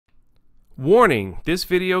Warning, this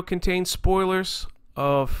video contains spoilers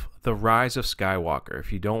of The Rise of Skywalker.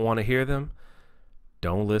 If you don't want to hear them,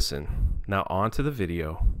 don't listen. Now on to the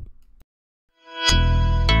video.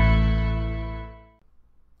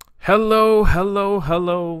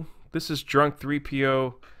 Hello. This is Drunk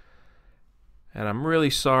 3PO. And I'm really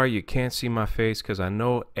sorry you can't see my face because I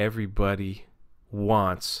know everybody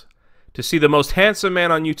wants to see the most handsome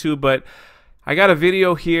man on YouTube, but I got a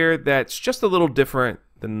video here that's just a little different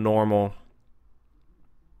than normal.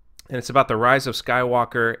 And it's about the Rise of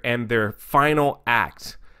Skywalker and their final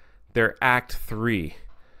act, their Act 3.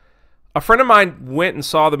 A friend of mine went and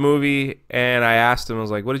saw the movie, and I asked him, I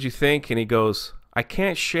was like, what did you think? And he goes, I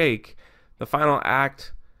can't shake. The final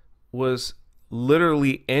act was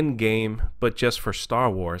literally Endgame, but just for Star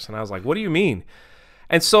Wars. And I was like, what do you mean?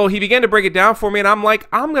 And so he began to break it down for me, and I'm like,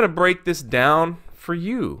 I'm going to break this down for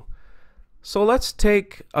you. So let's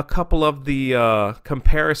take a couple of the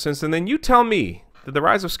comparisons, and then you tell me, did The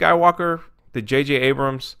Rise of Skywalker, did J.J.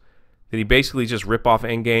 Abrams, did he basically just rip off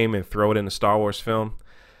Endgame and throw it in a Star Wars film?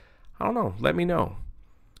 I don't know. Let me know.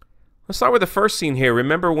 Let's start with the first scene here.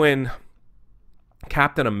 Remember when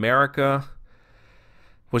Captain America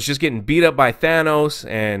was just getting beat up by Thanos,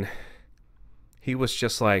 and he was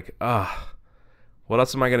just like, what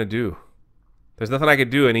else am I going to do? There's nothing I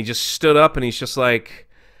could do. And he just stood up, and he's just like,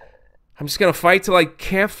 I'm just going to fight till I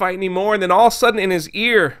can't fight anymore. And then all of a sudden in his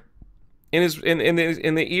ear, in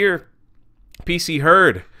the earpiece, he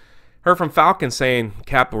heard from Falcon saying,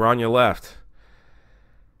 Cap, we're on your left.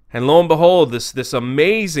 And lo and behold, this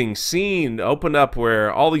amazing scene opened up where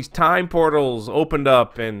all these time portals opened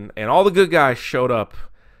up, and all the good guys showed up.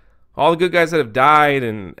 All the good guys that have died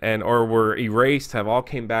or were erased have all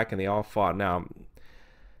came back, and they all fought. Now,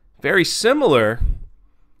 very similar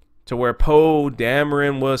to where Poe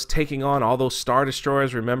Dameron was taking on all those Star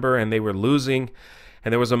Destroyers, remember, and they were losing.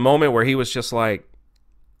 And there was a moment where he was just like,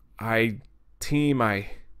 I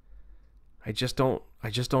just don't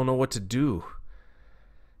know what to do.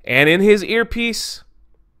 And in his earpiece,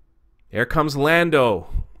 there comes Lando.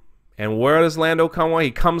 And where does Lando come on? He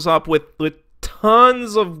comes up with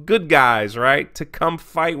tons of good guys, right, to come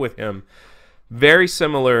fight with him. Very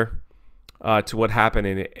similar to what happened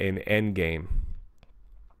in Endgame.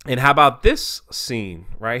 And how about this scene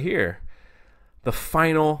right here? The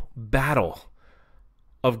final battle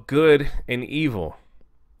of good and evil.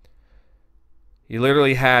 You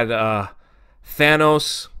literally had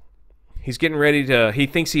Thanos. He's getting ready to, he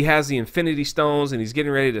thinks he has the Infinity Stones, and he's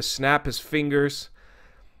getting ready to snap his fingers.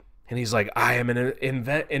 And he's like, I am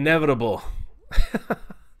inevitable.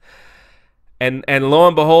 and lo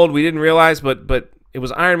and behold, we didn't realize, but it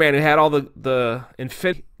was Iron Man who had all the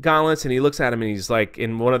Infinity Gauntlets, and he looks at him, and he's like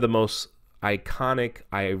in one of the most iconic,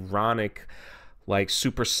 ironic, like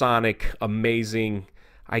supersonic, amazing,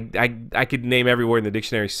 I could name every word in the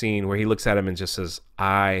dictionary scene where he looks at him and just says,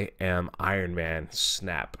 I am Iron Man,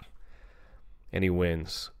 snap. And he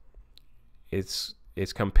wins. It's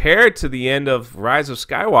compared to the end of Rise of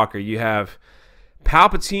Skywalker. You have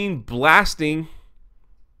Palpatine blasting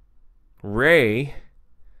Rey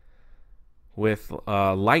with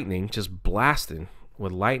lightning, just blasting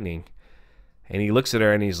with lightning. And he looks at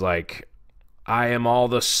her and he's like, I am all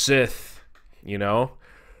the Sith, you know?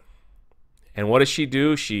 And what does she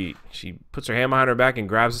do? She puts her hand behind her back and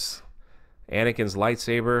grabs Anakin's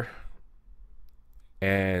lightsaber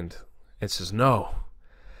and it says, no,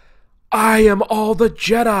 I am all the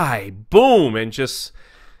Jedi. Boom! And just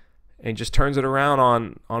turns it around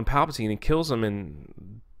on Palpatine and kills him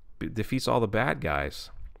and defeats all the bad guys.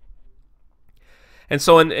 And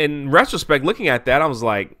so in retrospect, looking at that, I was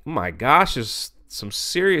like, oh my gosh, there's some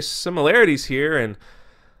serious similarities here, and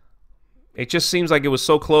it just seems like it was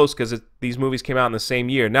so close because these movies came out in the same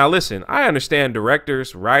year. Now, listen, I understand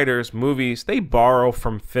directors, writers, movies, they borrow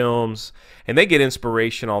from films, and they get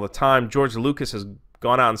inspiration all the time. George Lucas has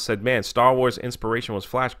gone out and said, man, Star Wars inspiration was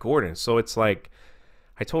Flash Gordon. So it's like,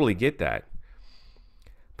 I totally get that.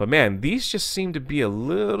 But, man, these just seem to be a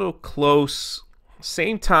little close.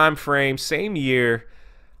 Same time frame, same year,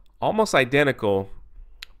 almost identical.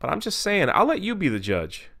 But I'm just saying, I'll let you be the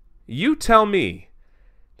judge. You tell me.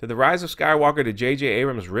 Did The Rise of Skywalker, did J.J.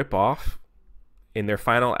 Abrams rip off in their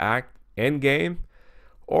final act, Endgame?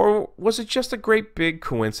 Or was it just a great big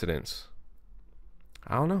coincidence?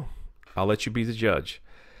 I don't know. I'll let you be the judge.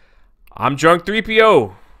 I'm Drunk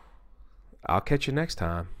 3PO. I'll catch you next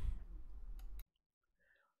time.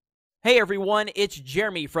 Hey everyone, it's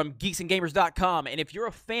Jeremy from geeksandgamers.com, and if you're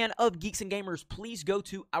a fan of Geeks and Gamers, please go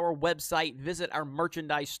to our website, visit our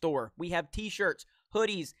merchandise store. We have t-shirts,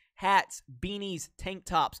 hoodies, hats, beanies, tank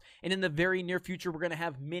tops, and in the very near future, we're going to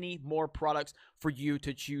have many more products for you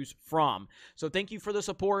to choose from. So thank you for the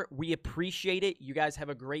support. We appreciate it. You guys have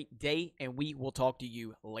a great day, and we will talk to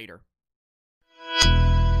you later.